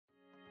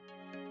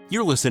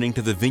You're listening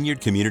to the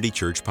Vineyard Community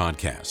Church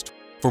podcast.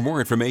 For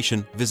more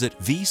information, visit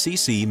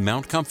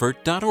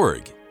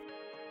vccmountcomfort.org.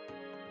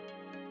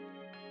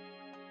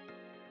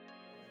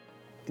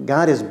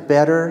 God is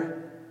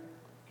better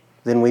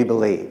than we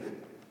believe.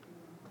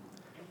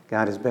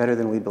 God is better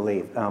than we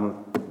believe.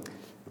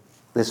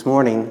 This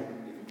morning,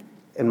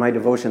 in my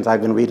devotions,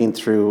 I've been reading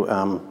through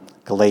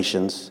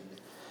Galatians.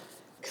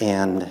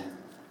 And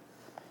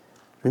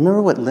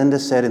remember what Linda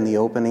said in the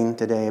opening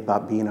today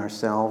about being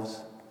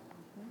ourselves?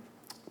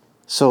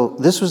 So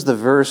this was the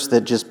verse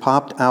that just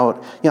popped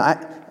out. You know,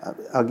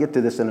 I'll get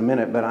to this in a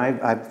minute, but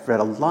I've read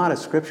a lot of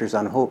scriptures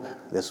on hope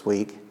this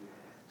week.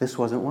 This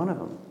wasn't one of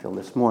them till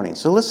this morning.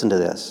 So listen to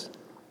this.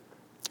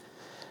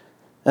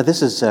 Now,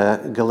 this is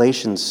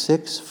Galatians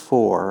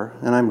 6:4,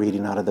 and I'm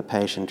reading out of the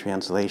Passion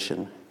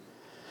Translation.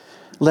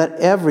 Let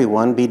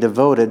everyone be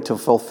devoted to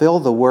fulfill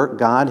the work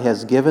God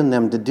has given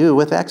them to do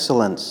with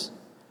excellence,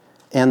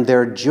 and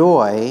their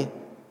joy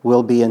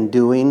will be in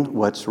doing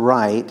what's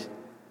right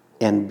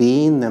and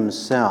being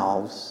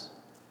themselves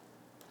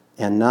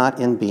and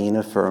not in being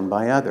affirmed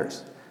by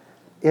others.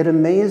 It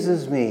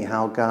amazes me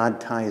how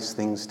God ties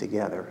things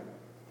together.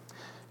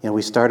 You know,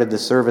 we started the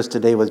service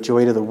today with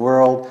Joy to the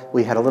World.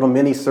 We had a little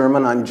mini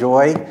sermon on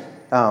joy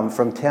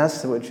from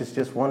Tess, which is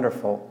just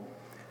wonderful.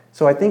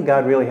 So I think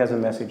God really has a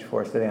message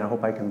for us today, and I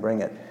hope I can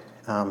bring it.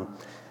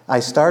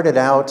 I started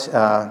out,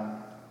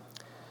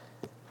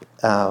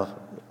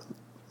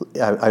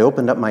 I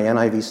opened up my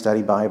NIV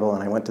Study Bible,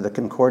 and I went to the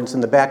concordance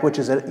in the back, which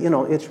is,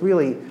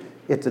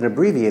 it's an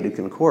abbreviated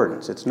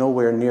concordance. It's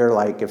nowhere near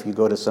like if you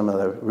go to some of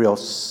the real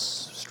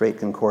straight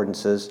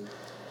concordances.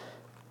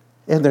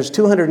 And there's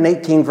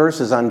 218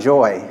 verses on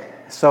joy.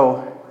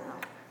 So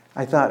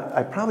I thought,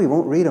 I probably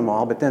won't read them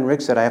all, but then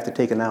Rick said I have to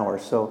take an hour,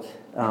 so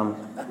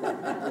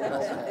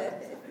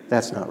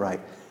that's not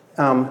right.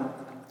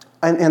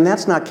 And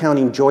that's not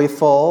counting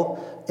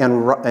joyful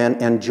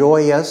and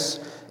joyous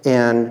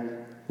and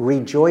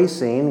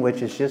rejoicing,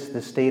 which is just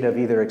the state of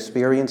either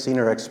experiencing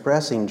or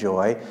expressing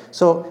joy.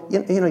 So,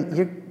 you're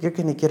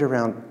going to get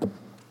around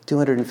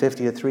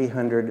 250 to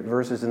 300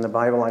 verses in the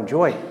Bible on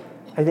joy.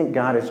 I think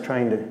God is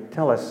trying to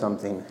tell us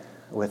something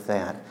with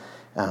that.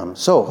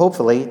 So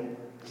hopefully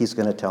he's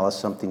going to tell us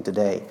something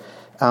today.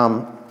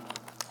 The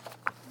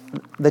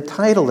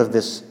title of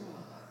this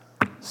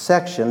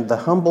section, The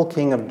Humble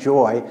King of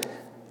Joy,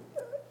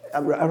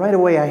 right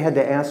away I had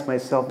to ask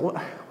myself,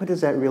 what does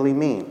that really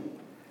mean?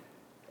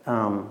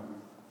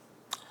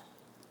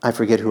 I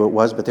forget who it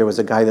was, but there was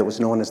a guy that was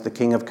known as the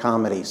King of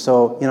Comedy.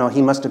 So,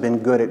 he must have been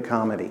good at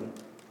comedy.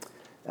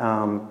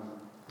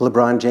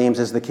 LeBron James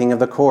is the king of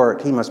the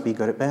court. He must be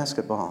good at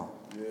basketball.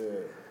 Yeah.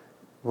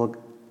 Well,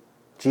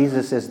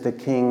 Jesus is the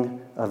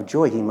king of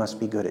joy. He must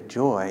be good at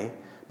joy.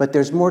 But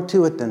there's more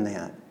to it than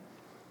that.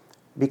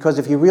 Because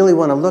if you really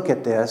want to look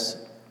at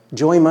this,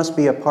 joy must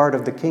be a part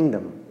of the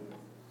kingdom,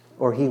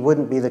 or he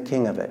wouldn't be the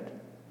king of it.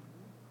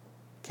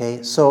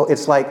 Okay, so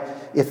it's like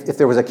if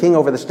there was a king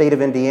over the state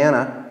of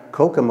Indiana,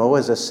 Kokomo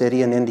is a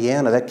city in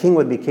Indiana. That king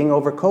would be king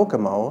over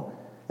Kokomo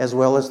as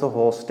well as the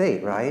whole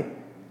state, right?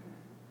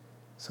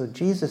 So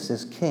Jesus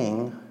is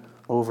king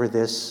over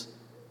this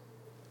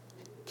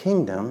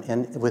kingdom,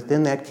 and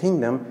within that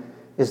kingdom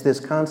is this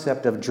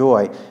concept of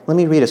joy. Let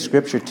me read a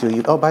scripture to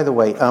you. Oh, by the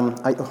way,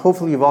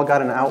 hopefully you've all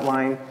got an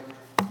outline.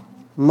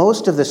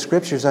 Most of the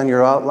scriptures on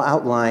your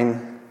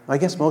outline, I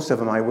guess most of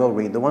them I will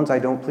read. The ones I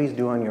don't, please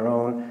do on your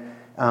own.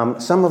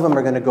 Some of them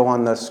are going to go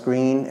on the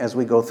screen as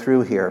we go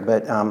through here,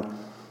 but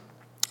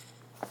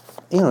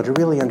to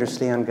really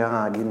understand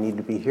God, you need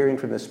to be hearing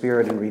from the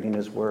Spirit and reading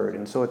His Word.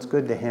 And so it's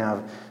good to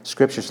have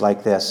scriptures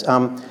like this.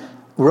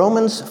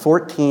 Romans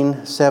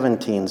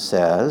 14:17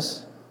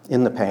 says,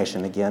 in the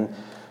Passion again,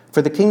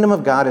 "For the kingdom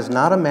of God is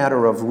not a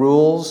matter of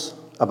rules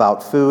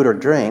about food or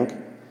drink,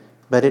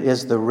 but it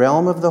is the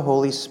realm of the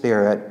Holy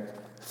Spirit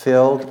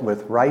filled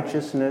with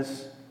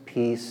righteousness,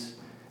 peace,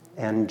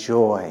 and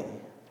joy."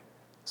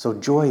 So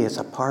joy is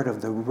a part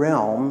of the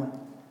realm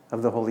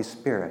of the Holy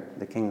Spirit,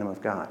 the kingdom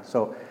of God.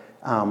 So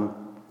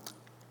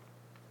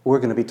we're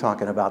going to be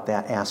talking about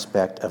that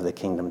aspect of the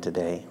kingdom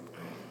today.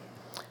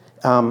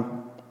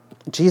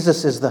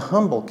 Jesus is the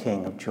humble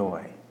king of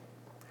joy.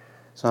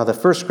 So now the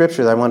first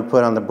scripture that I want to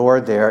put on the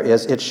board there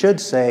is, it should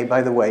say,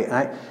 by the way,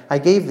 I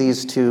gave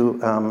these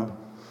to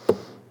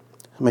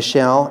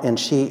Michelle, and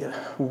she,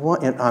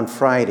 on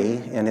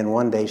Friday, and in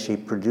one day she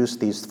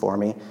produced these for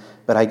me,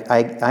 but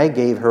I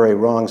gave her a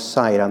wrong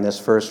site on this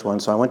first one,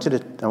 so I want you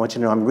to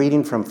know I'm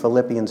reading from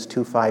Philippians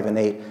 2:5 and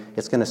 8.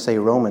 It's going to say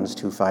Romans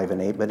 2:5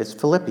 and 8, but it's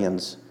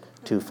Philippians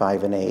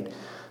 2:5 and 8.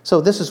 So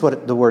this is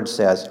what the word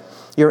says.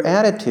 Your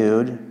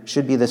attitude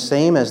should be the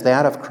same as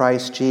that of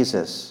Christ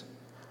Jesus,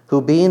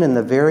 who being in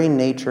the very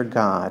nature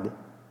God,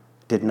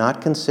 did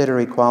not consider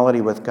equality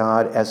with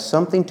God as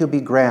something to be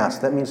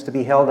grasped. That means to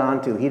be held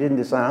on to. He didn't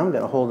decide, I'm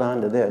going to hold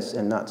on to this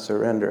and not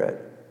surrender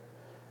it.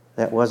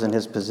 That wasn't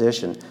his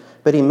position.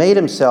 But he made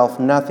himself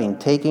nothing,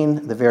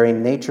 taking the very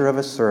nature of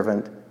a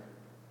servant,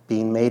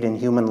 being made in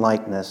human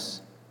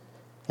likeness,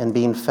 and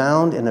being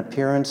found in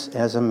appearance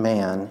as a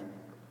man,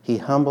 He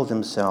humbled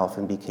himself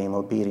and became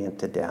obedient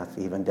to death,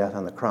 even death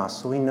on the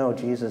cross. So we know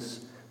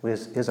Jesus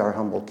is our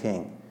humble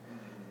King.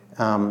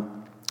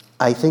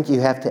 I think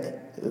you have to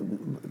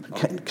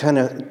kind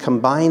of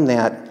combine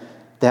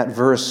that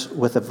verse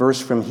with a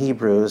verse from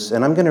Hebrews.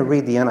 And I'm going to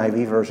read the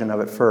NIV version of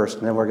it first,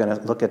 and then we're going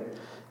to look at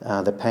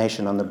the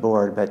Passion on the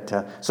board. But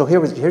so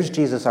here's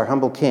Jesus, our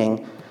humble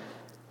King.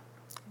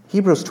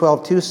 Hebrews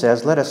 12:2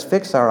 says, "Let us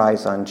fix our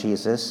eyes on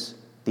Jesus,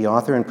 the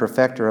author and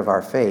perfecter of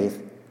our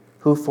faith,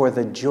 who for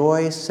the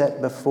joy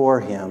set before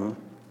him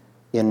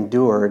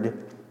endured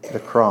the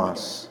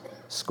cross,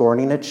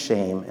 scorning its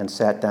shame, and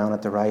sat down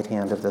at the right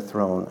hand of the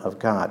throne of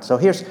God." So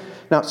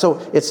so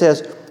it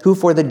says, "Who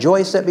for the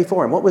joy set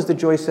before him." What was the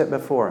joy set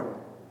before him?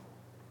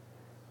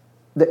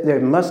 There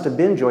must have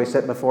been joy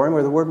set before him,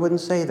 or the word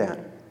wouldn't say that.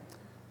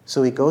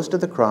 So he goes to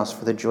the cross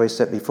for the joy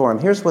set before him.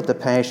 Here's what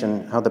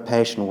how the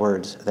Passion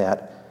words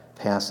that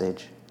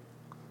passage.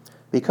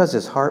 Because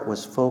his heart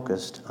was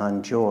focused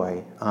on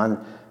joy,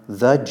 on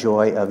the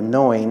joy of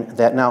knowing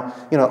that. Now,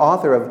 the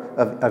author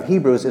of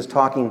Hebrews is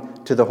talking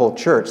to the whole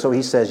church, so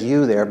he says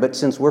you there, but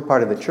since we're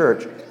part of the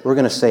church, we're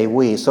going to say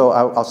we. So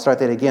I'll start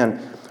that again.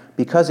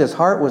 Because his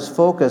heart was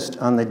focused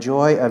on the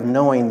joy of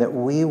knowing that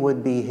we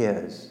would be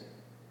his.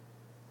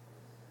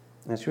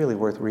 And it's really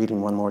worth reading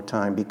one more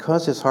time.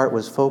 Because his heart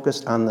was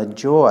focused on the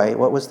joy,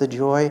 what was the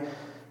joy?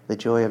 The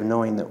joy of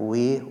knowing that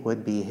we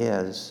would be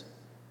his.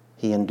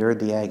 He endured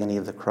the agony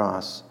of the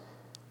cross,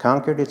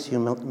 conquered its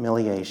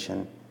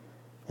humiliation,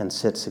 and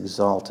sits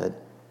exalted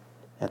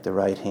at the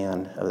right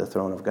hand of the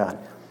throne of God.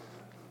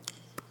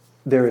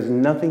 There is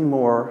nothing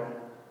more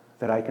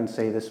that I can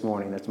say this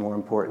morning that's more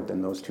important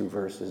than those two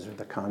verses or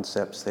the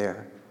concepts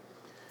there.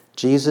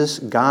 Jesus,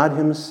 God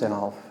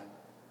himself,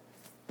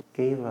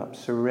 gave up,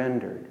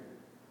 surrendered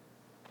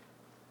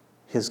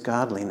his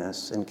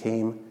godliness and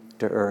came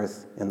to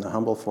earth in the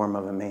humble form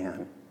of a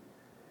man.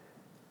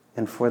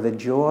 And for the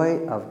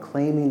joy of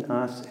claiming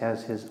us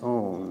as his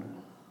own,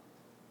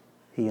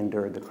 he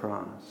endured the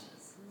cross.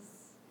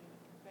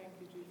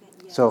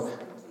 So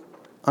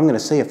I'm going to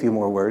say a few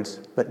more words,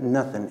 but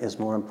nothing is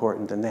more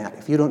important than that.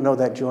 If you don't know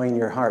that joy in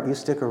your heart, you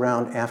stick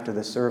around after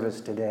the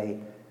service today,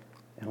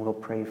 and we'll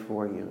pray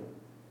for you.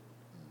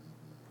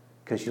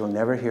 Because you'll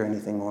never hear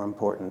anything more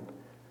important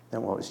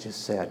than what was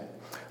just said.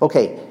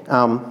 Okay,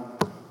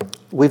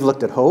 we've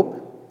looked at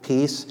hope,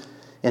 peace,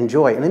 and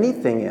joy. And the neat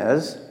thing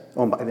is,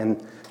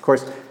 and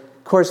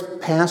of course,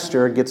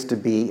 pastor gets to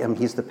be,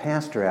 he's the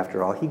pastor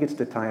after all. He gets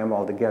to tie them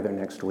all together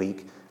next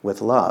week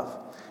with love.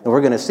 And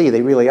we're going to see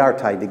they really are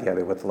tied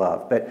together with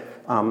love. But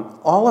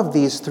all of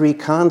these three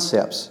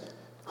concepts,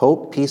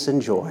 hope, peace,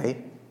 and joy,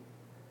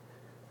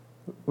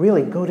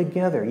 really go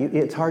together.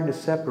 It's hard to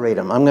separate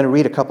them. I'm going to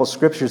read a couple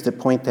scriptures that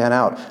point that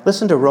out.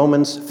 Listen to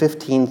Romans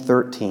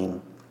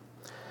 15:13.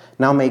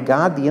 "Now may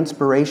God, the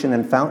inspiration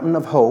and fountain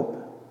of hope,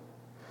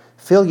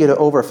 fill you to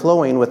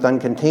overflowing with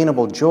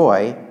uncontainable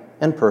joy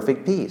and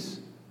perfect peace."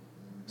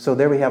 So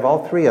there we have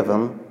all three of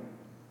them.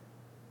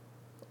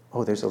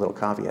 Oh, there's a little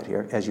caveat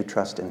here, as you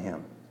trust in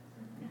him.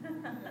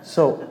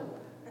 So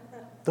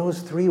those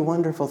three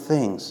wonderful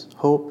things,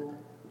 hope,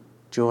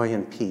 joy,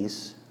 and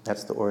peace,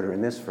 that's the order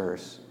in this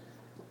verse,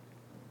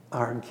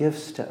 are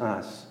gifts to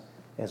us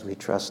as we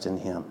trust in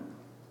him.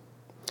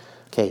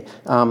 Okay,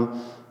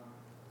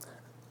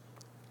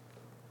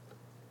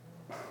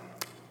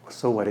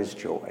 so what is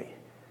joy?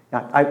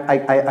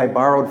 I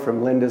borrowed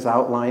from Linda's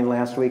outline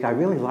last week. I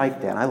really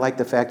liked that. I liked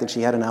the fact that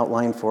she had an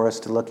outline for us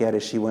to look at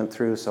as she went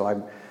through, so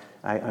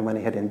I went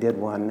ahead and did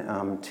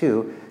one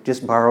too,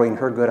 just borrowing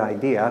her good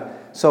idea.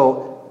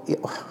 So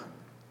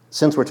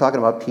since we're talking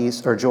about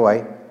peace or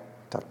joy,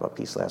 talked about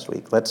peace last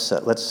week,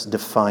 let's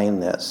define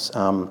this.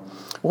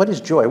 What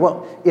is joy?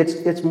 Well,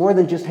 it's more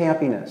than just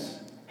happiness.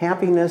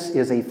 Happiness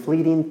is a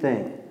fleeting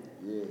thing.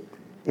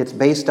 It's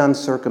based on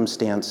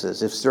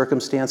circumstances. If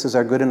circumstances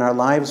are good in our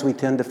lives, we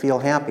tend to feel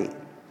happy.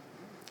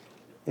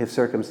 If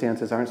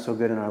circumstances aren't so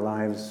good in our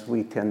lives,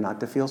 we tend not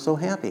to feel so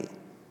happy.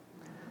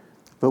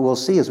 But we'll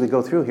see as we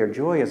go through here,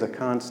 joy is a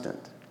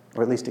constant,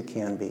 or at least it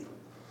can be.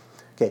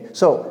 Okay,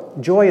 so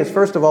joy is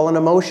first of all an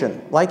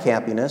emotion, like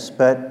happiness,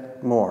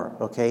 but more,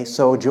 okay?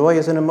 So joy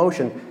is an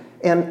emotion.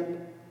 And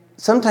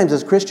sometimes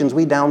as Christians,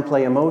 we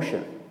downplay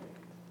emotion.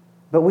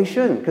 But we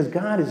shouldn't, because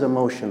God is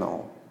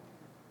emotional.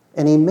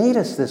 And he made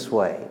us this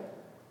way.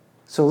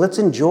 So let's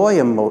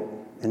enjoy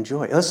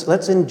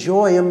Let's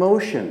enjoy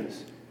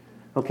emotions.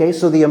 Okay,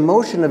 so the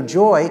emotion of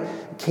joy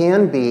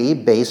can be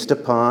based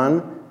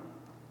upon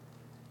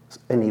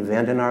an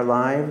event in our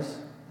lives,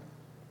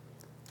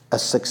 a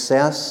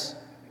success,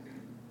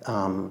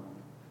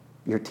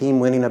 your team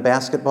winning a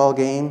basketball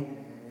game,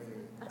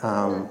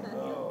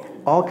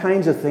 all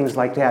kinds of things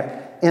like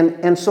that.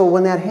 And so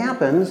when that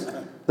happens,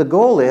 the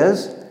goal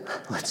is,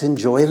 let's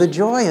enjoy the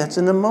joy. That's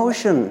an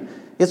emotion.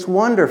 It's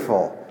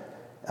wonderful.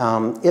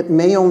 It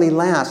may only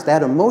last,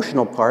 that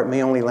emotional part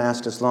may only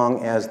last as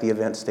long as the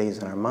event stays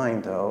in our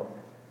mind, though.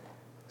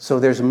 So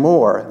there's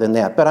more than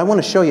that. But I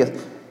want to show you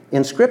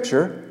in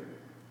Scripture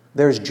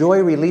There's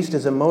joy released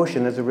as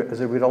emotion as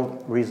a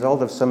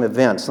result of some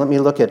events. Let me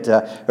look at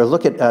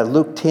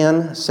Luke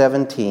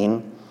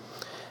 10:17.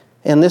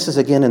 And this is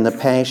again in the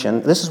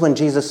Passion. This is when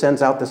Jesus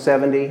sends out the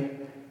 70,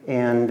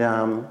 and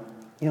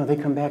they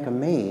come back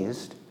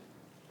amazed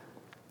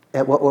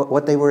at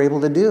what they were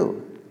able to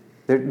do.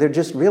 They're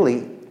just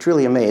really,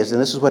 truly amazed.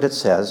 And this is what it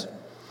says.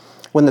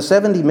 When the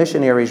 70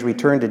 missionaries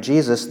returned to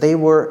Jesus, they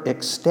were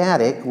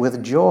ecstatic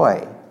with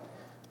joy,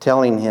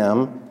 telling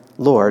him,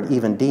 "Lord,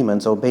 even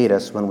demons obeyed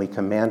us when we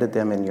commanded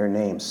them in your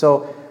name."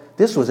 So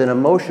this was an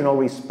emotional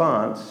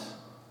response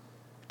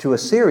to a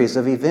series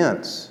of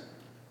events.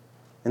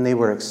 And they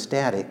were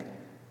ecstatic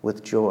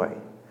with joy.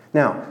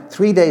 Now,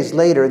 3 days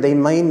later, they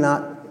may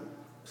not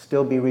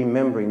still be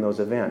remembering those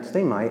events.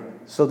 They might.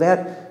 So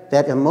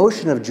that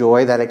emotion of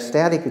joy, that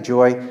ecstatic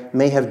joy,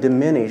 may have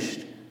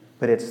diminished,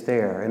 but it's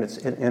there. And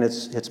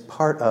it's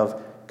part of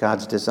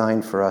God's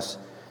design for us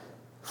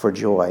for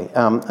joy.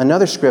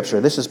 Another scripture,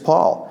 this is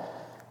Paul,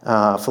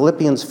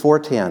 Philippians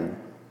 4:10.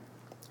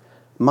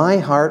 "My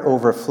heart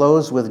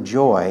overflows with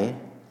joy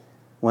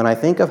when I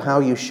think of how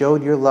you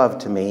showed your love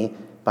to me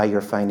by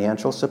your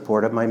financial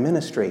support of my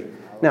ministry."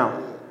 Now,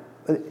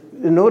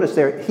 notice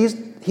there,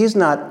 he's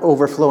not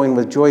overflowing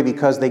with joy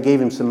because they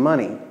gave him some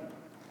money.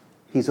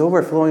 He's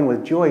overflowing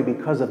with joy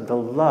because of the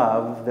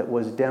love that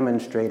was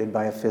demonstrated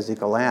by a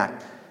physical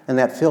act. And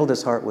that filled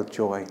his heart with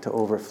joy to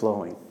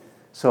overflowing.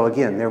 So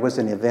again, there was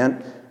an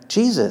event.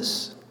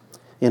 Jesus,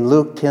 in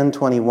Luke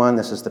 10:21,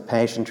 this is the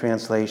Passion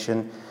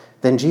Translation,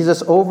 "Then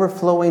Jesus,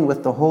 overflowing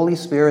with the Holy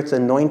Spirit's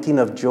anointing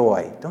of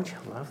joy." Don't you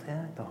love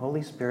that? The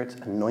Holy Spirit's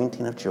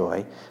anointing of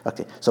joy.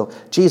 Okay, so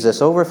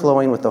Jesus,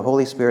 overflowing with the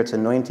Holy Spirit's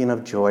anointing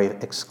of joy,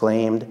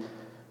 exclaimed,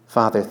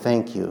 "Father,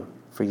 thank you,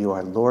 for you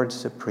are Lord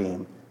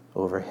supreme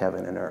over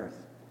heaven and earth."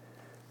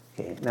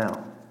 Okay, now,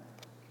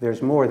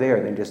 there's more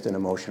there than just an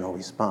emotional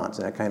response,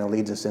 and that kind of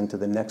leads us into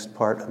the next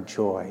part of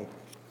joy.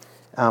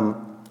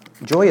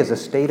 Joy is a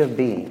state of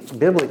being.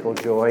 Biblical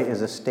joy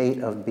is a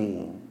state of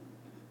being.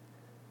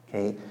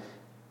 Okay,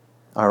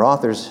 our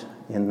authors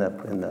in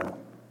the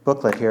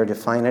booklet here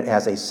define it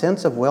as a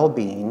sense of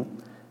well-being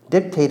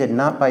dictated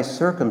not by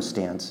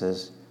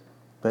circumstances,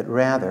 but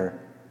rather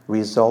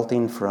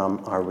resulting from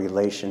our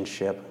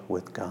relationship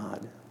with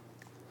God.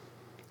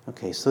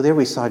 Okay, so there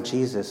we saw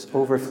Jesus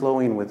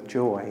overflowing with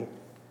joy,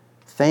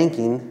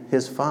 thanking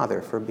his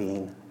Father for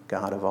being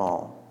God of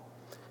all.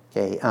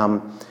 Okay,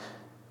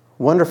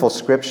 wonderful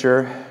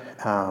scripture,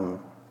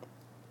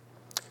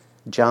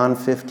 John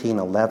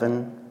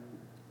 15:11.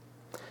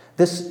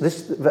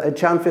 This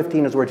John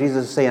 15 is where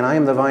Jesus is saying, "I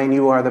am the vine,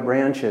 you are the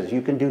branches.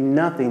 You can do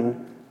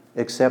nothing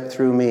except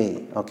through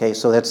me." Okay,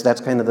 so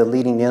that's kind of the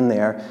leading in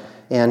there.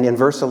 And in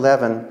verse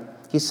 11,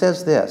 he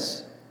says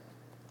this.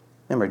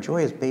 Remember,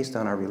 joy is based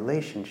on our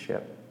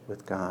relationship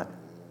with God.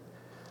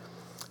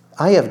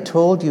 "I have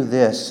told you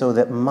this so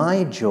that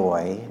my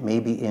joy may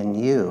be in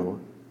you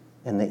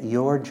and that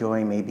your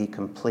joy may be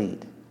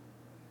complete.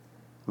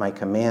 My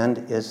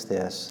command is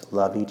this,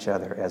 love each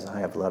other as I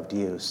have loved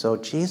you." So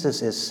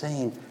Jesus is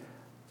saying,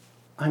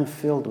 I'm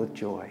filled with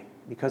joy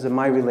because of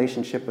my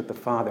relationship with the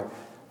Father.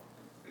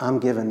 I'm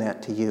giving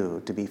that to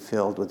you to be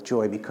filled with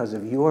joy because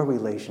of your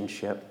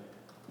relationship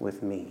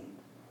with me.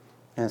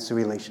 And it's the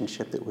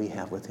relationship that we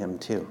have with him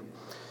too.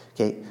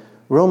 Okay,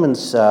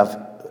 Romans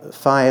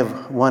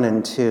 5:1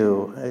 and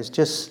 2 is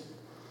just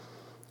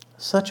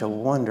such a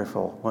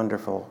wonderful,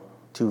 wonderful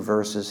two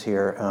verses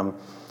here.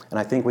 And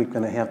I think we're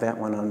going to have that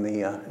one on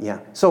the,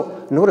 So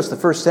notice the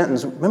first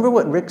sentence. Remember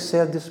what Rick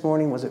said this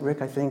morning? Was it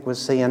Rick, I think, was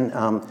saying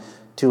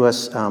to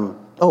us,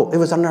 it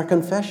was on our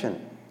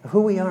confession of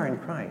who we are in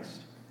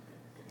Christ.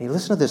 Hey,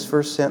 listen to this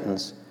first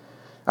sentence.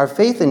 Our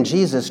faith in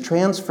Jesus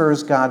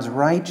transfers God's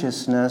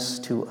righteousness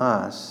to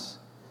us,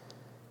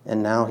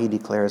 and now he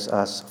declares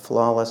us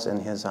flawless in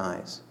his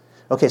eyes.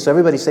 Okay, so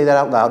everybody say that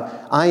out loud.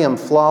 I am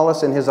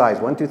flawless in his eyes.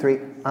 1, 2, 3.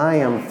 I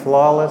am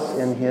flawless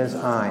in his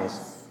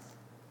eyes.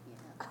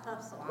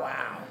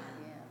 Wow.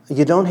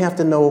 You don't have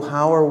to know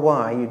how or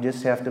why. You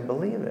just have to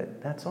believe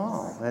it. That's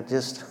all.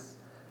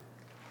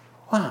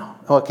 Wow.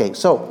 Okay,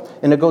 so,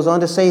 and it goes on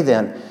to say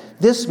then,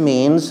 this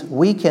means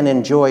we can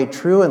enjoy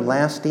true and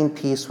lasting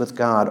peace with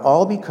God,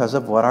 all because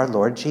of what our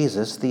Lord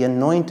Jesus, the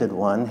Anointed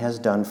One, has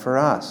done for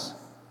us.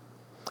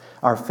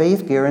 Our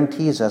faith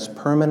guarantees us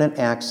permanent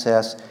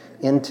access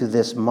into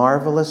this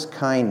marvelous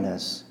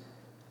kindness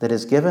that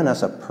has given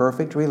us a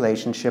perfect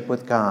relationship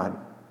with God.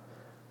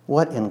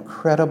 What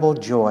incredible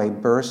joy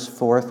bursts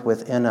forth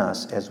within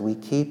us as we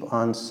keep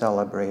on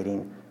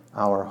celebrating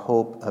our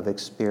hope of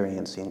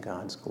experiencing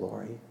God's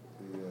glory.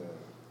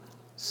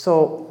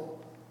 So,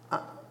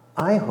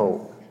 I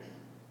hope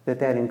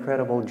that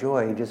incredible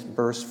joy just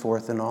bursts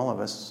forth in all of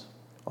us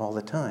all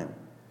the time.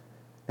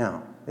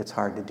 Now, it's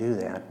hard to do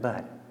that,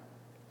 but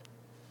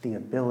the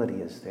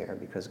ability is there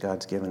because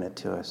God's given it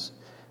to us.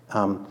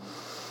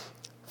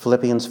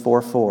 Philippians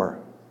 4:4.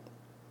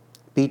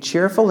 Be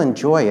cheerful with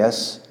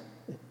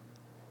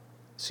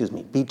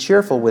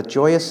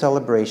joyous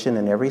celebration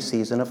in every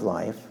season of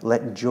life.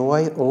 Let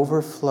joy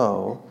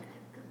overflow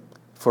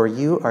for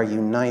you are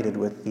united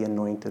with the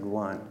Anointed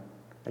One.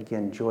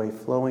 Again, joy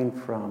flowing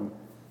from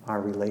our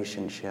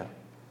relationship.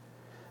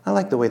 I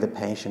like the way the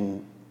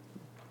Passion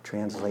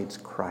translates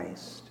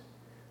Christ.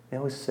 It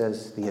always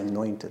says the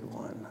Anointed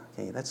One.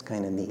 Okay, that's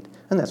kind of neat.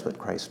 And that's what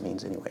Christ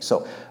means anyway.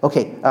 So,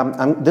 okay,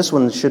 this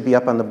one should be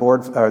up on the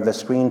board, or the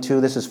screen too.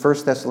 This is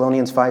 1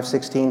 Thessalonians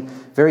 5:16.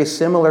 Very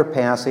similar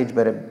passage,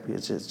 but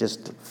it's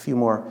just a few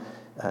more,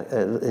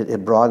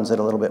 it broadens it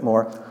a little bit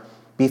more.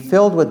 Be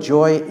filled with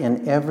joy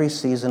in every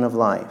season of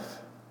life.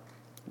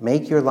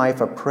 Make your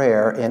life a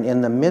prayer, and in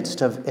the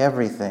midst of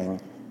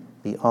everything,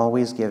 be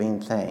always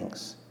giving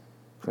thanks.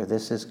 For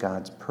this is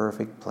God's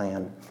perfect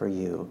plan for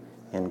you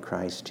in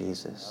Christ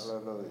Jesus.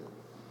 Hallelujah.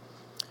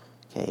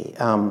 Okay,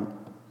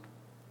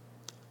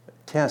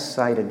 Tess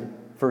cited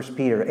 1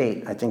 Peter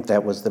 8. I think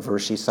that was the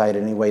verse she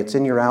cited anyway. It's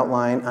in your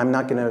outline. I'm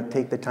not going to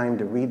take the time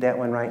to read that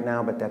one right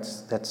now, but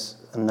that's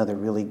another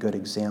really good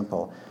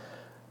example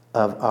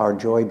of our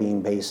joy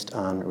being based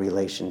on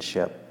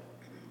relationship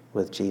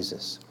with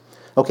Jesus.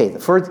 Okay,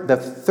 the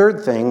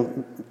third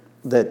thing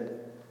that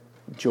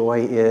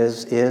joy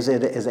is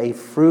it is a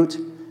fruit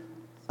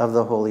of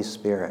the Holy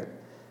Spirit.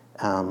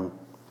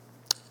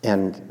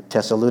 And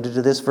Tess alluded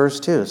to this verse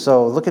too.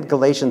 So look at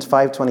Galatians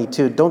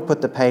 5:22. Don't put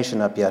the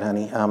Passion up yet,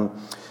 honey.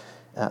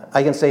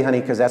 I can say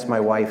honey because that's my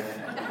wife.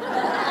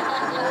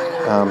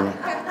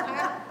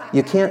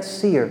 You can't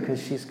see her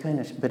because she's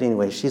but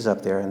anyway, she's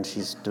up there and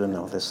she's doing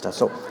all this stuff.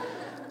 So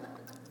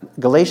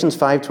Galatians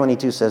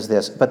 5:22 says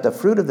this, but the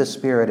fruit of the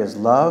Spirit is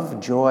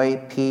love,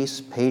 joy, peace,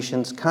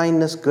 patience,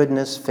 kindness,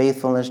 goodness,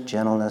 faithfulness,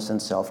 gentleness,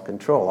 and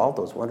self-control. All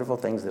those wonderful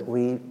things that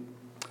we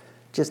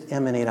just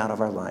emanate out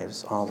of our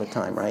lives all the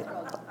time, right?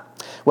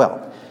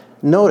 Well,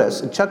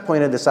 notice, and Chuck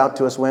pointed this out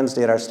to us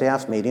Wednesday at our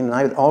staff meeting, and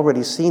I had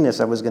already seen this.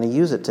 I was going to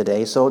use it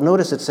today. So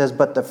notice it says,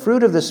 but the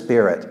fruit of the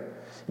Spirit.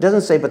 It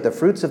doesn't say, but the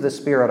fruits of the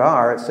Spirit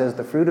are. It says,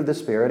 the fruit of the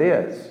Spirit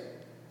is.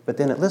 But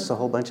then it lists a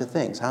whole bunch of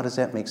things. How does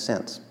that make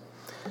sense?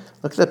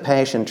 Look at the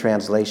Passion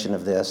translation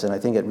of this, and I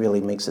think it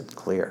really makes it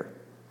clear.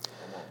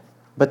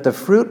 But the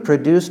fruit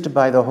produced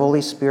by the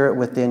Holy Spirit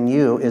within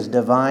you is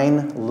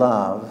divine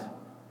love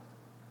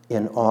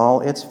in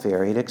all its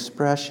varied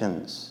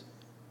expressions.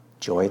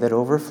 Joy that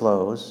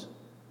overflows,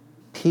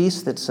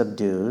 peace that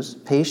subdues,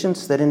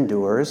 patience that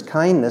endures,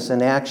 kindness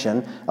in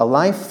action, a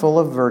life full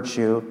of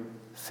virtue,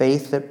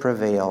 faith that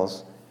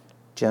prevails,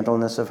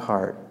 gentleness of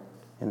heart,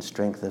 and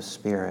strength of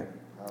spirit.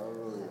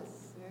 Hallelujah.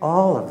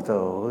 All of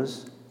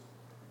those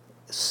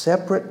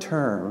separate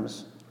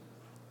terms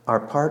are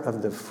part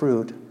of the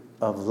fruit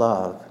of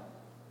love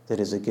that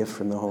is a gift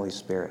from the Holy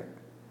Spirit.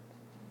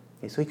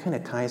 Okay, so he kind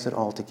of ties it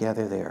all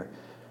together there.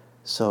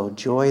 So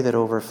joy that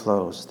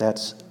overflows,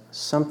 that's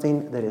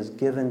something that is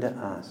given to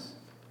us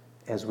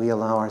as we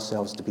allow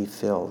ourselves to be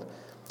filled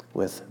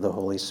with the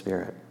Holy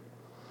Spirit.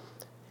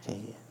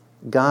 Okay.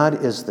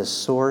 God is the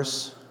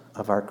source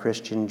of our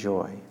Christian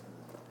joy.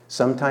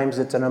 Sometimes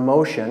it's an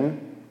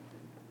emotion.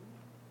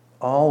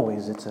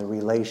 Always it's a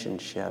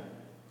relationship.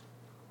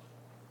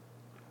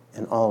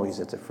 And always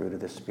it's a fruit of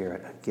the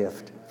Spirit, a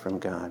gift from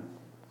God.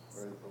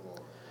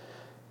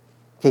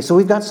 Okay, so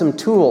we've got some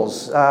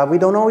tools. We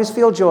don't always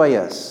feel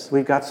joyous.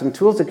 We've got some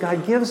tools that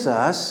God gives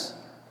us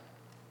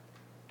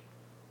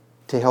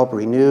to help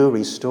renew,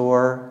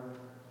 restore,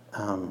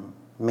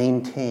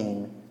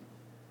 maintain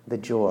the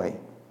joy.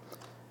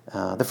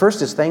 The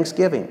first is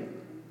thanksgiving.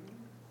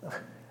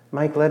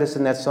 Mike led us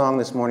in that song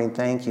this morning,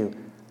 Thank You.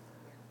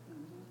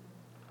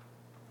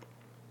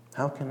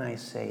 How can I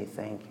say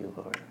thank you,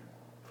 Lord,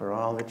 for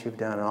all that you've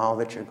done, all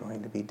that you're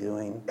going to be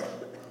doing?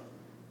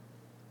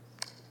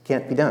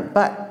 Can't be done,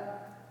 but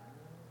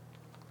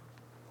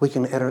we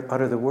can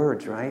utter the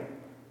words, right?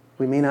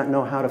 We may not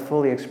know how to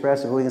fully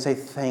express it, but we can say,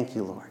 thank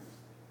you, Lord.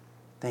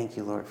 Thank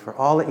you, Lord, for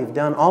all that you've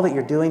done, all that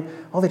you're doing,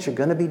 all that you're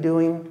going to be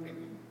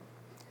doing.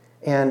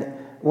 And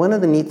one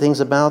of the neat things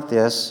about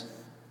this,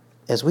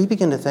 as we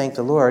begin to thank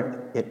the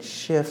Lord, it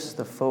shifts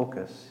the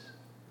focus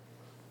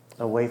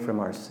away from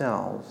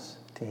ourselves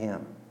to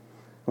Him.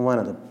 One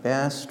of the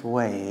best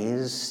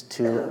ways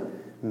to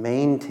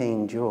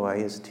maintain joy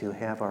is to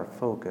have our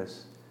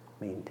focus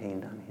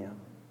maintained on Him.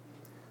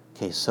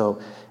 Okay, so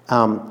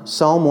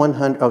Psalm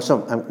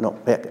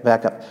 100,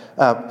 back up.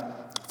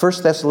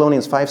 1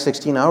 Thessalonians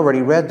 5:16, I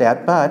already read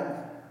that,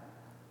 but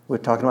we're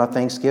talking about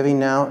Thanksgiving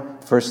now.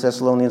 1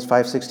 Thessalonians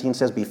 5:16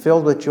 says, be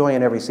filled with joy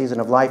in every season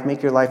of life.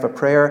 Make your life a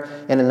prayer.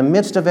 And in the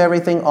midst of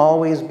everything,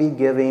 always be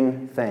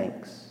giving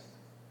thanks.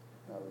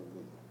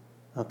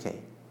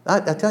 Okay.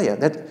 I tell you,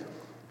 that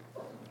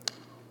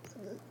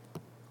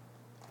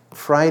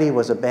Friday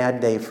was a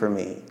bad day for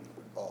me.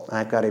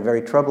 I've got a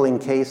very troubling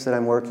case that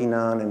I'm working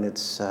on, and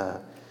it's...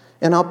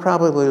 and I'll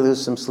probably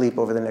lose some sleep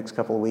over the next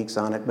couple of weeks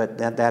on it, but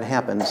that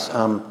happens.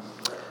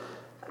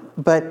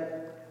 But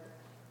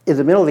in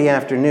the middle of the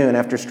afternoon,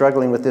 after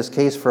struggling with this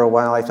case for a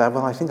while, I thought,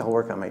 well, I think I'll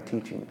work on my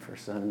teaching for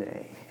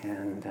Sunday.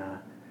 And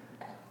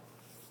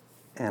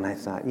I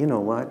thought, you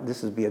know what?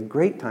 This would be a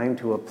great time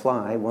to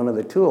apply one of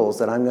the tools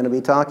that I'm going to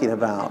be talking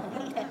about.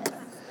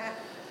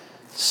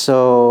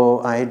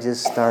 So I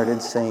just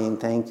started saying,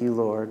 thank you,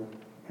 Lord.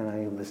 and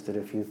I listed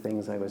a few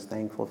things I was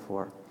thankful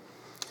for.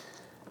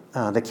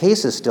 The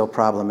case is still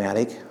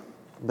problematic,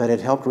 but it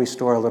helped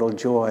restore a little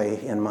joy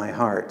in my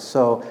heart.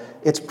 So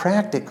it's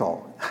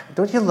practical.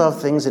 Don't you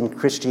love things in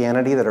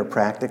Christianity that are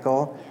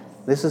practical?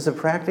 This is a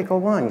practical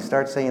one. You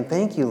start saying,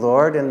 thank you,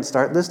 Lord, and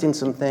start listing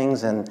some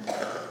things, and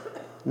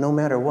no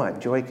matter what,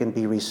 joy can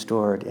be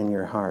restored in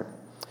your heart.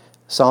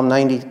 Psalm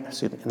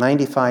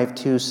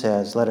 95:2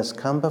 says, let us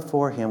come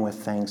before him with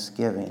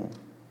thanksgiving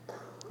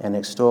and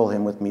extol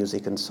him with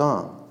music and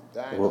song.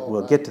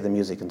 We'll get to the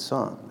music and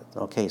song.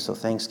 Okay, so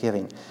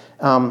thanksgiving.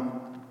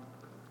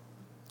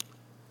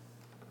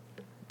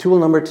 Tool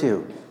number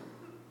 2,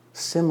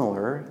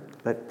 similar,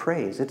 but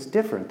praise. It's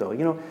different, though.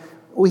 You know,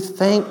 we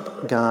thank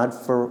God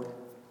for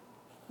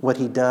what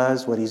he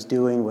does, what he's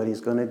doing, what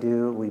he's going to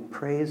do. We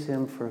praise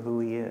him for who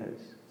he is.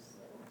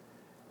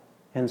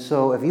 And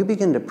so if you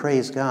begin to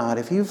praise God,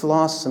 if you've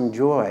lost some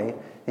joy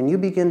and you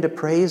begin to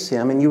praise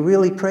him and you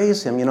really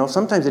praise him, you know,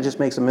 sometimes it just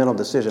makes a mental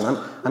decision.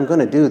 I'm going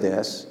to do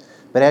this.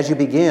 But as you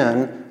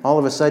begin, all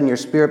of a sudden your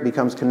spirit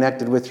becomes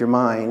connected with your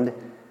mind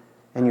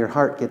and your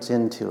heart gets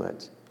into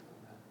it.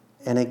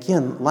 And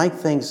again, like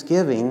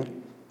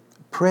thanksgiving,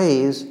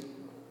 praise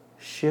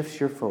shifts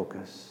your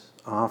focus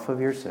off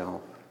of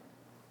yourself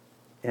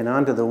and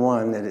onto the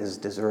one that is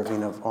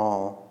deserving of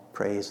all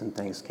praise and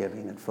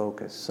thanksgiving and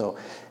focus. So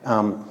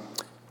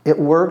it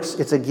works.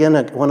 It's, again,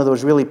 one of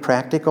those really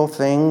practical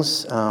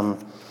things. Psalm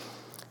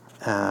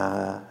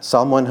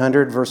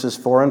 100, verses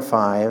 4 and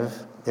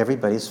 5.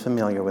 Everybody's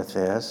familiar with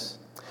this.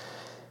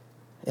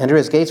 Enter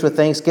his gates with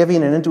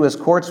thanksgiving and into his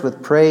courts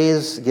with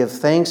praise. Give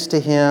thanks to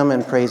him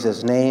and praise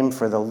his name,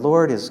 for the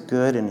Lord is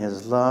good and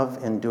his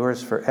love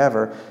endures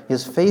forever.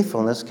 His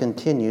faithfulness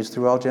continues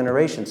through all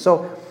generations.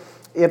 So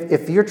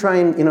if you're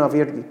trying, you know, if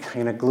you're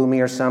kind of gloomy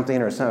or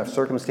something, or some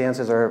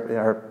circumstances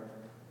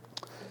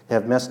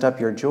have messed up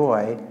your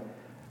joy,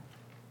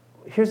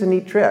 here's a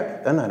neat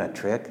trick. Not a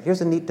trick.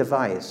 Here's a neat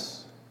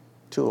device,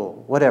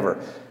 tool,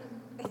 whatever.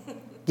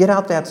 Get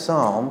out that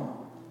psalm.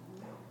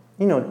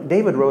 You know,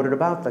 David wrote it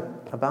about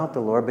the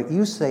Lord, but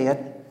you say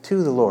it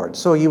to the Lord.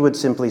 So you would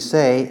simply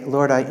say,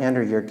 Lord, I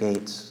enter your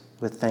gates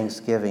with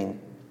thanksgiving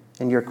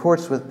and your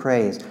courts with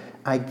praise.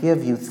 I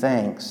give you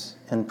thanks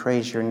and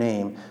praise your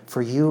name,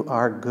 for you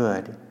are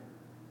good,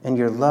 and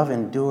your love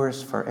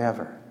endures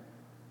forever,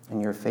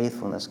 and your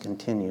faithfulness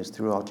continues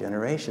through all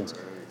generations.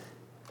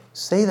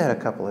 Say that a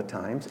couple of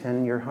times,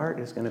 and your heart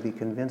is going to be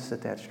convinced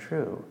that that's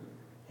true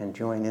and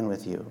join in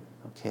with you,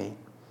 okay?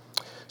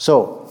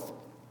 So,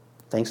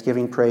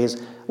 Thanksgiving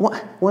praise.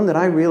 One that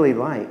I really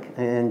like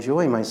and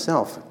enjoy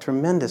myself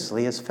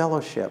tremendously is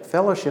fellowship.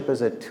 Fellowship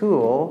is a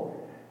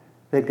tool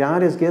that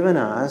God has given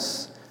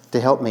us to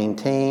help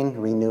maintain,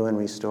 renew, and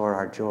restore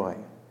our joy.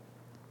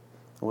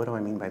 What do I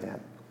mean by that?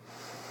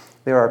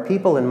 There are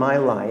people in my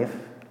life,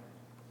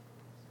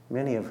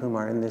 many of whom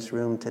are in this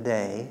room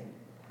today,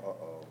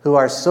 who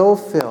are so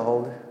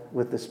filled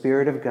with the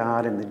Spirit of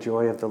God and the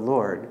joy of the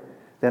Lord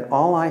that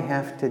all I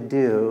have to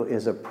do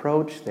is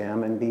approach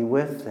them and be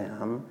with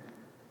them,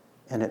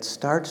 and it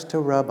starts to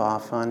rub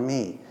off on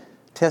me.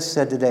 Tess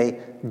said today,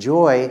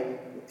 joy,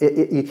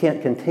 you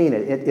can't contain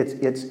it.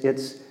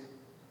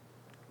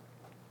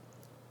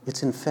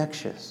 It's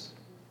infectious.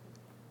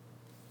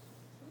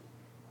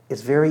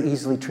 It's very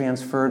easily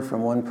transferred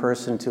from one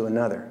person to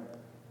another.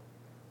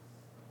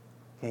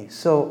 Okay,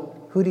 so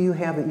who do you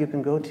have that you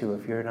can go to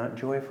if you're not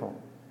joyful?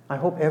 I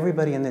hope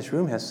everybody in this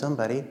room has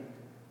somebody.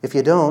 If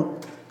you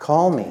don't,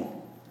 call me.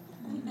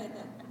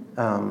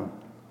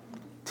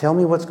 Tell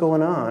me what's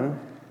going on,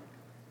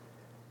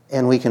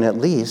 and we can at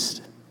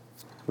least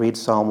read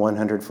Psalm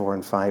 104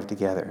 and 5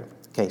 together.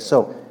 Okay,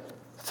 so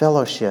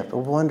fellowship, a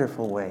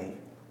wonderful way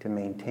to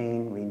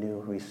maintain,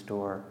 renew,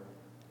 restore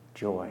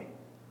joy.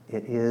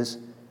 It is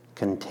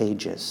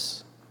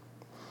contagious.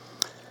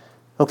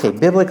 Okay,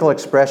 biblical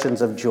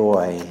expressions of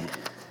joy.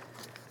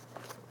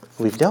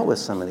 We've dealt with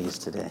some of these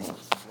today.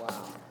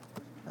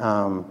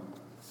 Wow.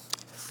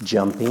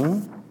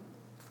 Jumping.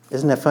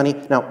 Isn't that funny?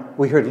 Now,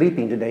 we heard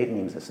leaping today. It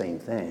means the same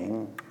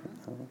thing.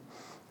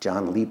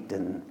 John leaped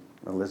in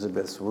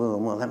Elizabeth's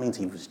womb. Well, that means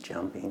he was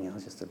jumping. You know,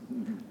 it's just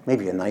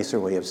maybe a nicer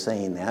way of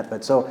saying that.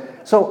 But so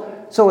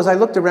as I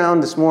looked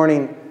around this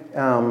morning,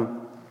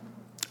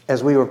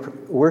 as we were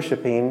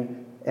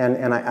worshiping,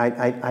 and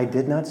I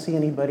did not see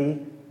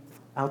anybody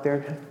out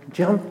there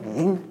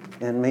jumping,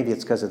 and maybe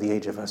it's because of the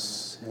age of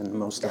us and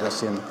most of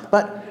us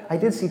but I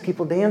did see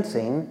people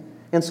dancing,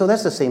 and so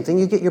that's the same thing.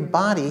 You get your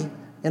body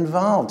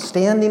involved,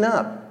 standing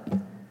up.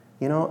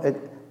 You know,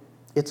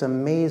 it's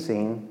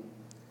amazing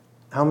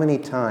how many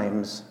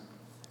times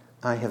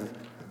I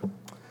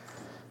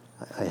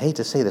hate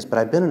to say this, but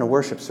I've been in a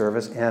worship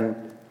service and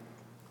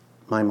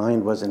my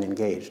mind wasn't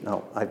engaged.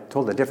 Now, I've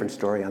told a different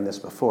story on this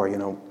before. You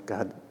know,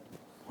 God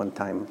one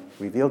time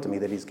revealed to me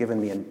that he's given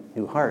me a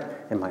new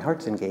heart, and my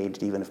heart's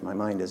engaged even if my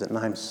mind isn't, and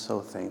I'm so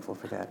thankful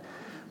for that.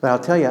 But I'll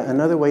tell you,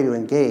 another way to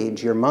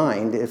engage your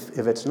mind, if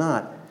it's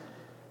not,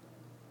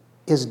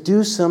 is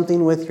do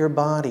something with your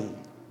body.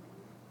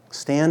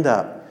 Stand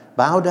up,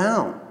 bow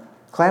down,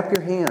 clap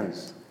your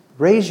hands,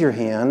 Raise your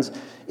hands.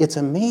 It's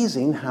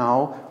amazing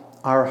how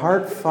our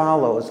heart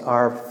follows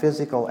our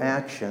physical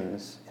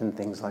actions in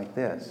things like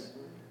this.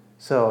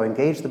 So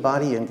engage the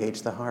body,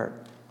 engage the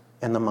heart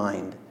and the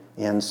mind.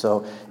 And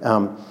so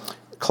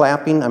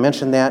clapping, I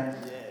mentioned that.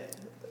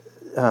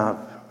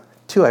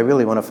 Two I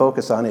really want to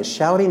focus on is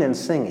shouting and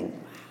singing.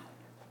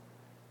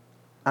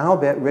 I'll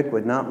bet Rick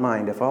would not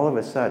mind if all of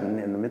a sudden,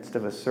 in the midst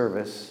of a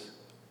service,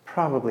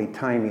 probably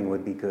timing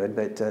would be good,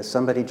 but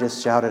somebody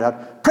just shouted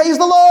out, "Praise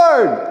the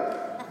Lord!"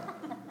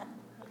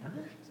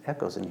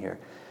 Echoes in here.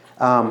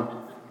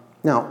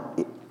 Now,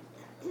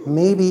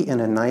 maybe in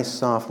a nice,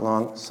 soft,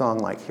 long song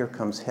like Here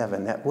Comes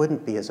Heaven, that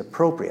wouldn't be as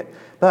appropriate.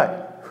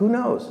 But who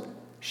knows?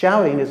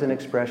 Shouting is an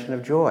expression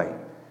of joy.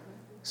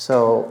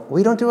 So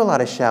we don't do a lot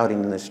of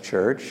shouting in this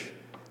church.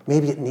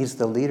 Maybe it needs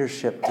the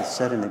leadership to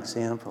set an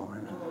example.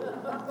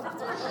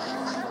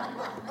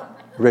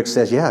 Rick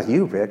says, yeah,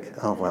 you, Rick.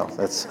 Oh, well,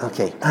 that's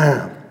okay.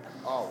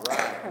 All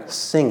right.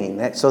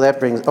 Singing. So that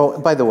brings, oh,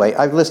 by the way,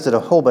 I've listed a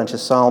whole bunch of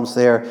Psalms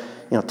there.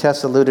 You know,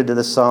 Tess alluded to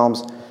the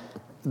Psalms.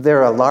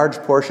 They're a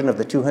large portion of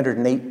the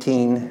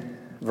 218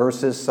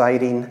 verses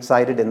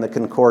cited in the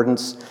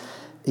concordance.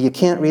 You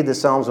can't read the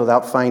Psalms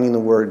without finding the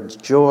words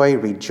joy,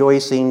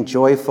 rejoicing,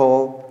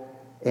 joyful,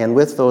 and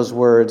with those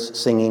words,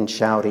 singing,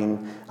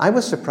 shouting. I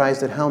was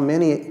surprised at how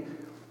many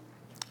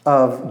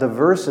of the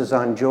verses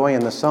on joy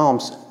in the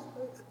Psalms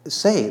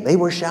say they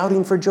were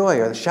shouting for joy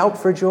or shout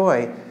for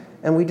joy,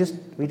 and we just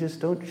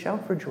don't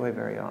shout for joy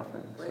very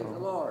often. Praise the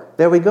Lord.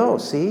 There we go.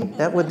 See,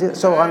 that would do.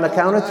 So on the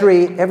count of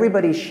three,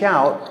 everybody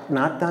shout,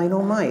 not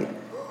dynamite.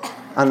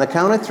 On the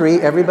count of three,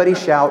 everybody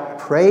shout,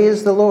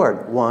 praise the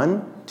Lord.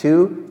 1,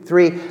 2,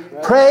 3.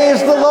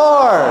 Praise the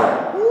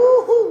Lord.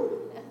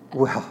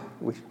 Well,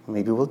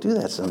 maybe we'll do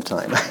that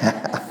sometime.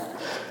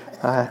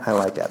 I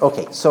like that.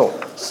 Okay, so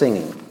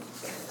singing.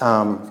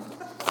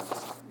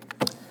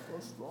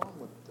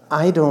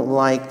 I don't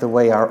like the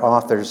way our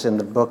authors in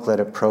the booklet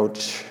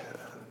approach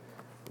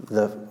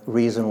the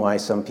reason why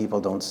some people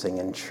don't sing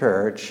in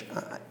church.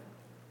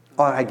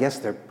 I guess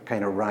they're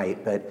kind of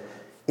right, but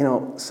you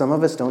know, some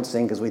of us don't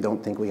sing because we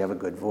don't think we have a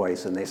good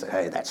voice, and they say,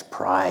 hey, that's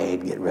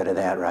pride, get rid of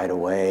that right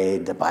away.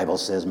 The Bible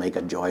says make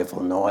a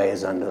joyful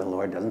noise unto the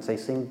Lord. It doesn't say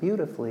sing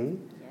beautifully.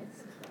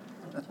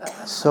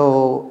 Yes.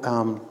 So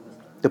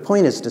the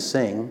point is to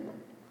sing,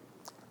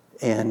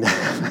 and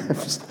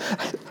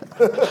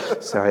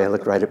sorry, I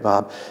looked right at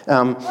Bob.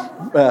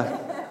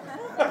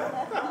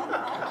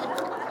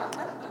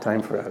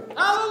 Time for a...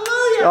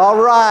 Hallelujah!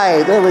 All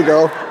right, there we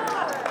go.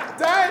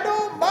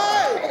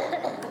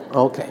 Dynamite!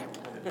 Okay.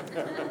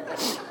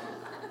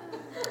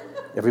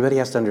 Everybody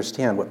has to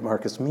understand what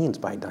Marcus means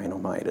by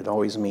dynamite. It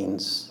always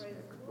means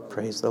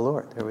praise the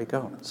Lord. There we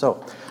go.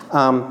 So,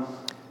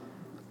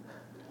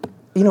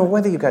 you know,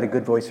 whether you've got a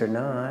good voice or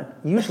not,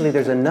 usually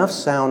there's enough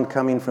sound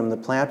coming from the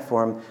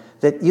platform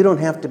that you don't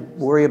have to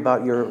worry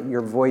about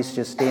your voice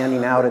just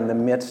standing out in the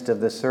midst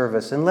of the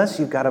service, unless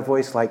you've got a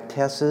voice like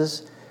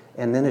Tess's,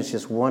 and then it's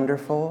just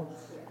wonderful.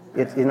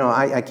 You know,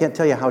 I can't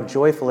tell you how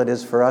joyful it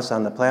is for us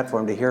on the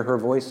platform to hear her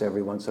voice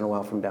every once in a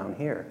while from down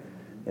here.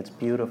 It's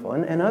beautiful.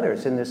 And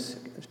others in this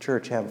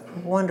church have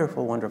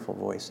wonderful, wonderful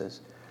voices.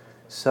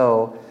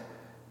 So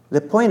the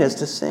point is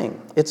to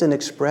sing. It's an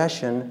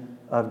expression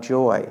of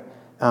joy.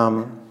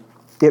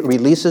 It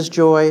releases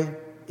joy.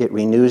 It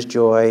renews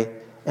joy.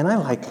 And I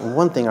like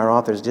one thing our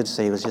authors did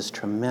say was just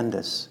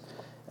tremendous.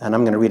 And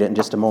I'm going to read it in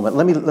just a moment.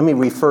 Let me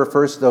refer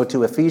first, though,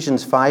 to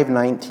Ephesians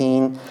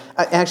 5:19.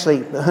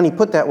 Actually, honey,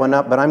 put that one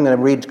up, but I'm going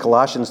to read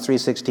Colossians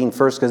 3:16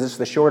 first because it's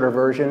the shorter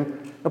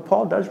version. But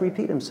Paul does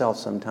repeat himself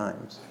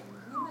sometimes.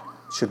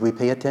 Should we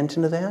pay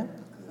attention to that?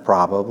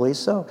 Probably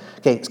so.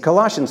 Okay,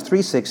 Colossians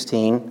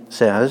 3:16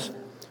 says,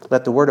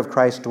 "Let the word of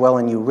Christ dwell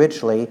in you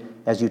richly,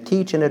 as you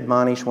teach and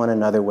admonish one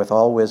another with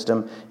all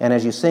wisdom, and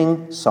as you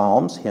sing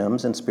psalms,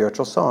 hymns, and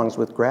spiritual songs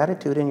with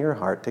gratitude in your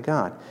heart to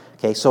God."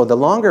 Okay, so the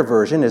longer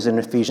version is in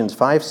Ephesians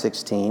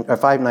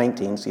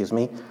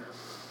 5:19.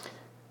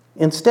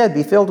 "Instead,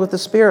 be filled with the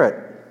Spirit.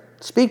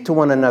 Speak to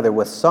one another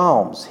with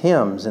psalms,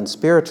 hymns, and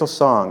spiritual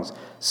songs.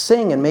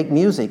 Sing and make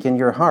music in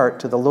your heart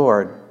to the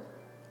Lord,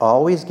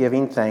 always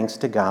giving thanks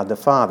to God the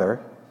Father."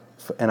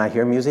 And I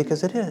hear music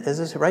as it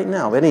is right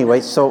now. But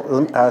anyway,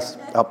 so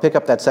I'll pick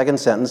up that second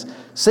sentence.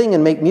 "Sing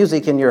and make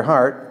music in your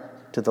heart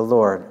to the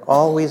Lord,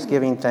 always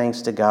giving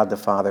thanks to God the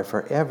Father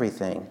for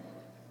everything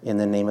in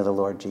the name of the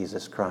Lord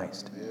Jesus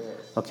Christ." Yes.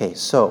 Okay,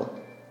 so,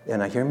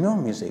 and I hear more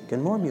music.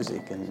 And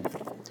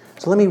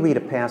so let me read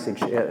a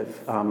passage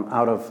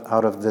out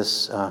of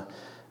this.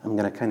 I'm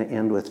going to kind of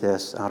end with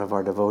this out of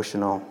our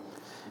devotional.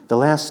 The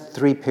last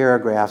 3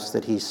 paragraphs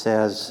that he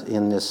says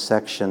in this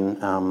section,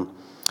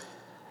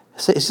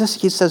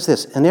 he says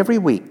this: "And every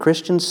week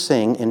Christians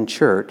sing in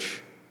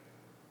church.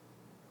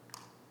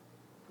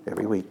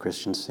 Every week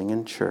Christians sing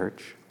in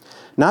church,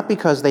 not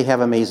because they have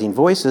amazing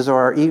voices or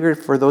are eager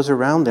for those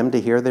around them to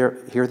hear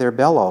their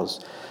bellows,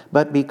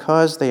 but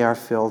because they are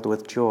filled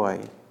with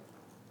joy.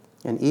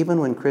 And even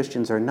when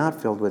Christians are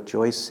not filled with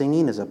joy,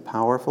 singing is a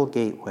powerful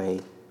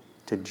gateway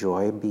to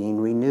joy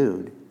being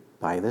renewed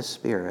by the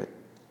Spirit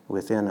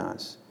within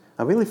us.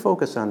 I really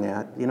focus on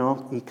that. You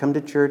know, you come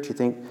to church, you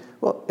think,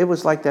 well, it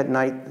was like that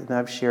night that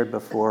I've shared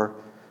before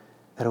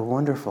at a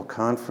wonderful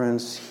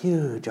conference,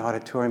 huge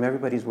auditorium,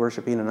 everybody's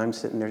worshiping, and I'm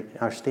sitting there,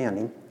 or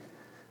standing,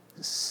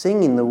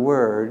 singing the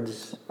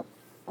words,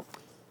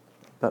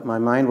 but my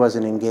mind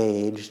wasn't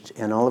engaged,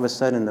 and all of a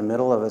sudden, in the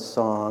middle of a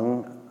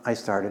song, I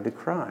started to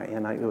cry,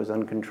 and it was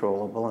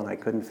uncontrollable, and I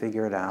couldn't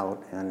figure it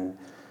out, and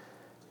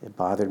it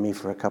bothered me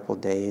for a couple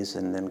days,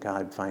 and then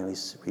God finally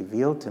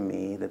revealed to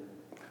me that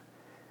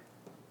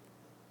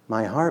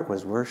my heart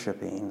was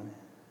worshiping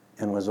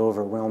and was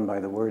overwhelmed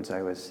by the words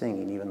I was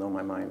singing, even though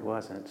my mind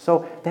wasn't.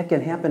 So that can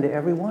happen to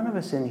every one of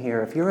us in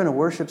here. If you're in a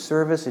worship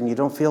service and you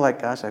don't feel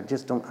like, gosh,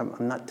 I'm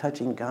not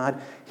touching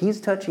God, He's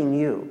touching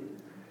you.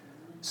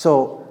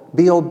 So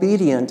be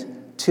obedient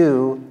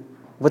to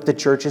what the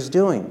church is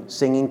doing,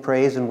 singing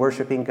praise and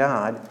worshiping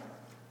God.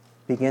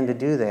 Begin to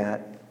do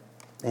that,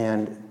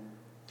 and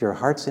your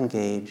heart's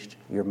engaged,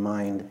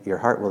 your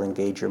heart will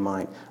engage your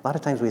mind. A lot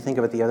of times we think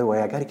of it the other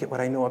way. I got to get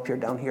what I know up here,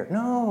 down here.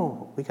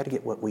 No, we got to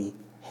get what we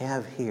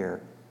have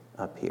here,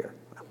 up here.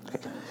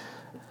 Okay.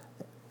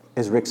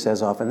 As Rick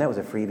says often, that was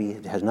a freebie.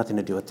 It has nothing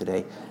to do with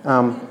today.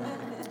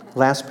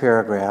 Last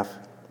paragraph,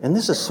 and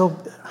this is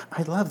so,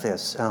 I love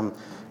this.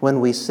 When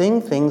we sing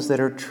things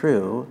that are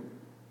true,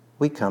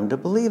 we come to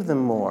believe them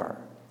more.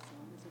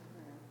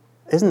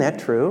 Isn't that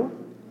true?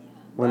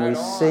 When we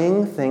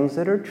sing things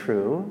that are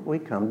true, we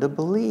come to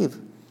believe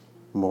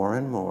more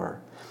and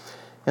more.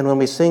 And when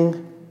we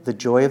sing, the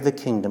joy of the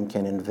kingdom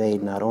can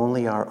invade not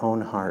only our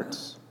own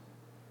hearts,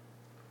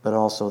 but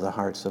also the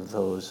hearts of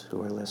those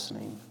who are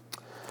listening.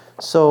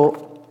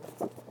 So,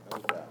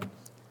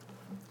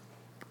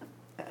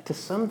 to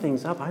sum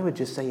things up, I would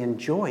just say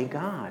enjoy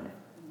God.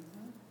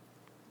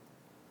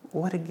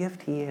 What a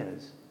gift He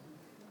is.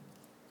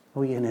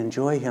 We can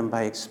enjoy Him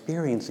by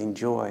experiencing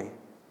joy.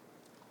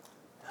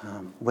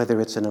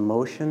 Whether it's an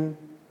emotion,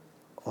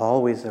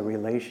 always a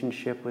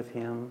relationship with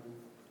Him.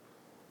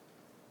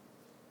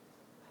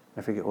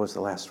 I forget what was the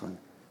last one.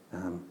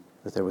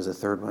 But there was a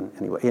third one.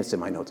 Anyway, it's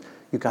in my notes.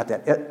 You got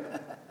that?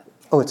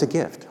 It's a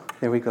gift.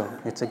 There we go.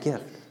 It's a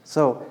gift.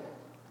 So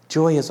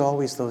joy is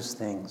always those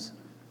things.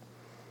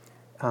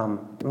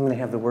 I'm going to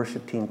have the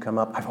worship team come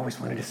up. I've always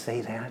wanted to say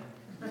that.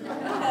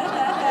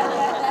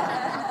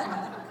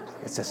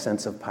 It's a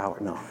sense of power.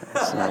 No,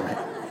 that's not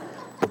right.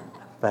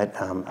 But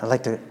I'd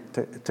like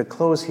to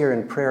close here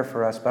in prayer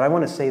for us. But I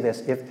want to say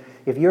this.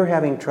 If you're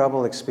having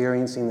trouble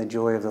experiencing the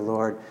joy of the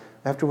Lord,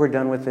 after we're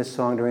done with this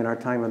song during our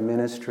time of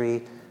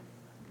ministry,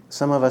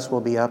 some of us will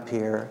be up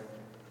here.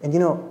 And you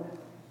know,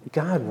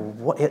 God,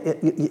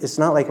 it's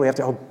not like we have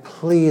to, oh,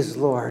 please,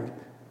 Lord,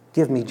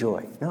 give me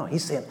joy. No,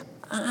 He's saying,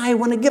 I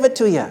want to give it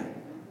to you.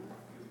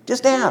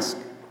 Just ask.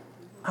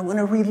 I want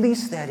to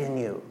release that in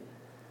you.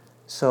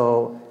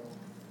 So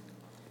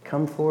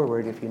come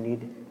forward if you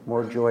need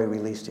more joy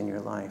released in your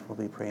life. We'll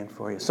be praying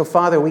for you. So,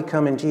 Father, we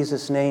come in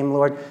Jesus' name,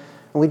 Lord,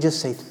 and we just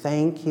say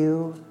thank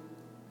you.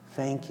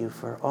 Thank you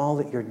for all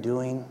that you're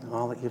doing,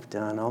 all that you've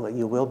done, all that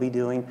you will be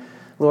doing.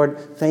 Lord,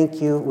 thank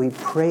you. We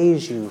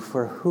praise you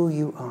for who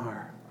you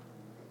are,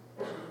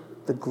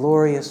 the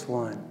glorious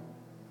one,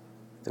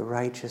 the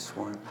righteous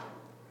one.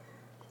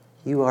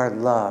 You are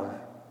love.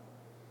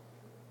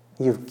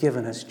 You've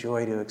given us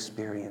joy to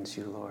experience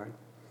you, Lord.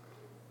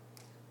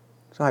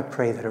 So I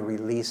pray that a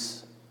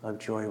release of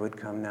joy would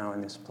come now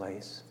in this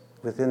place,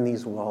 within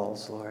these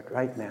walls, Lord,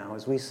 right now.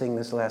 As we sing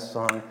this last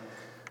song,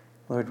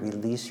 Lord,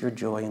 release your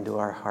joy into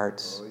our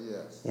hearts,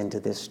 into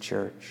this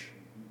church.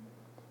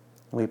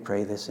 We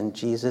pray this in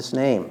Jesus'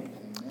 name.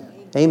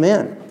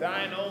 Amen.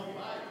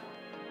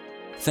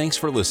 Thanks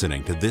for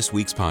listening to this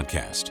week's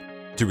podcast.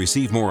 To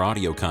receive more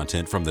audio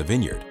content from the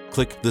Vineyard,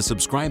 click the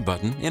subscribe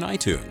button in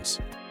iTunes.